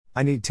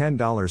I need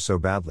 $10 so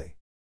badly.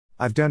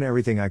 I've done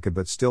everything I could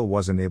but still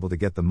wasn't able to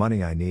get the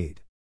money I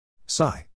need. Sigh.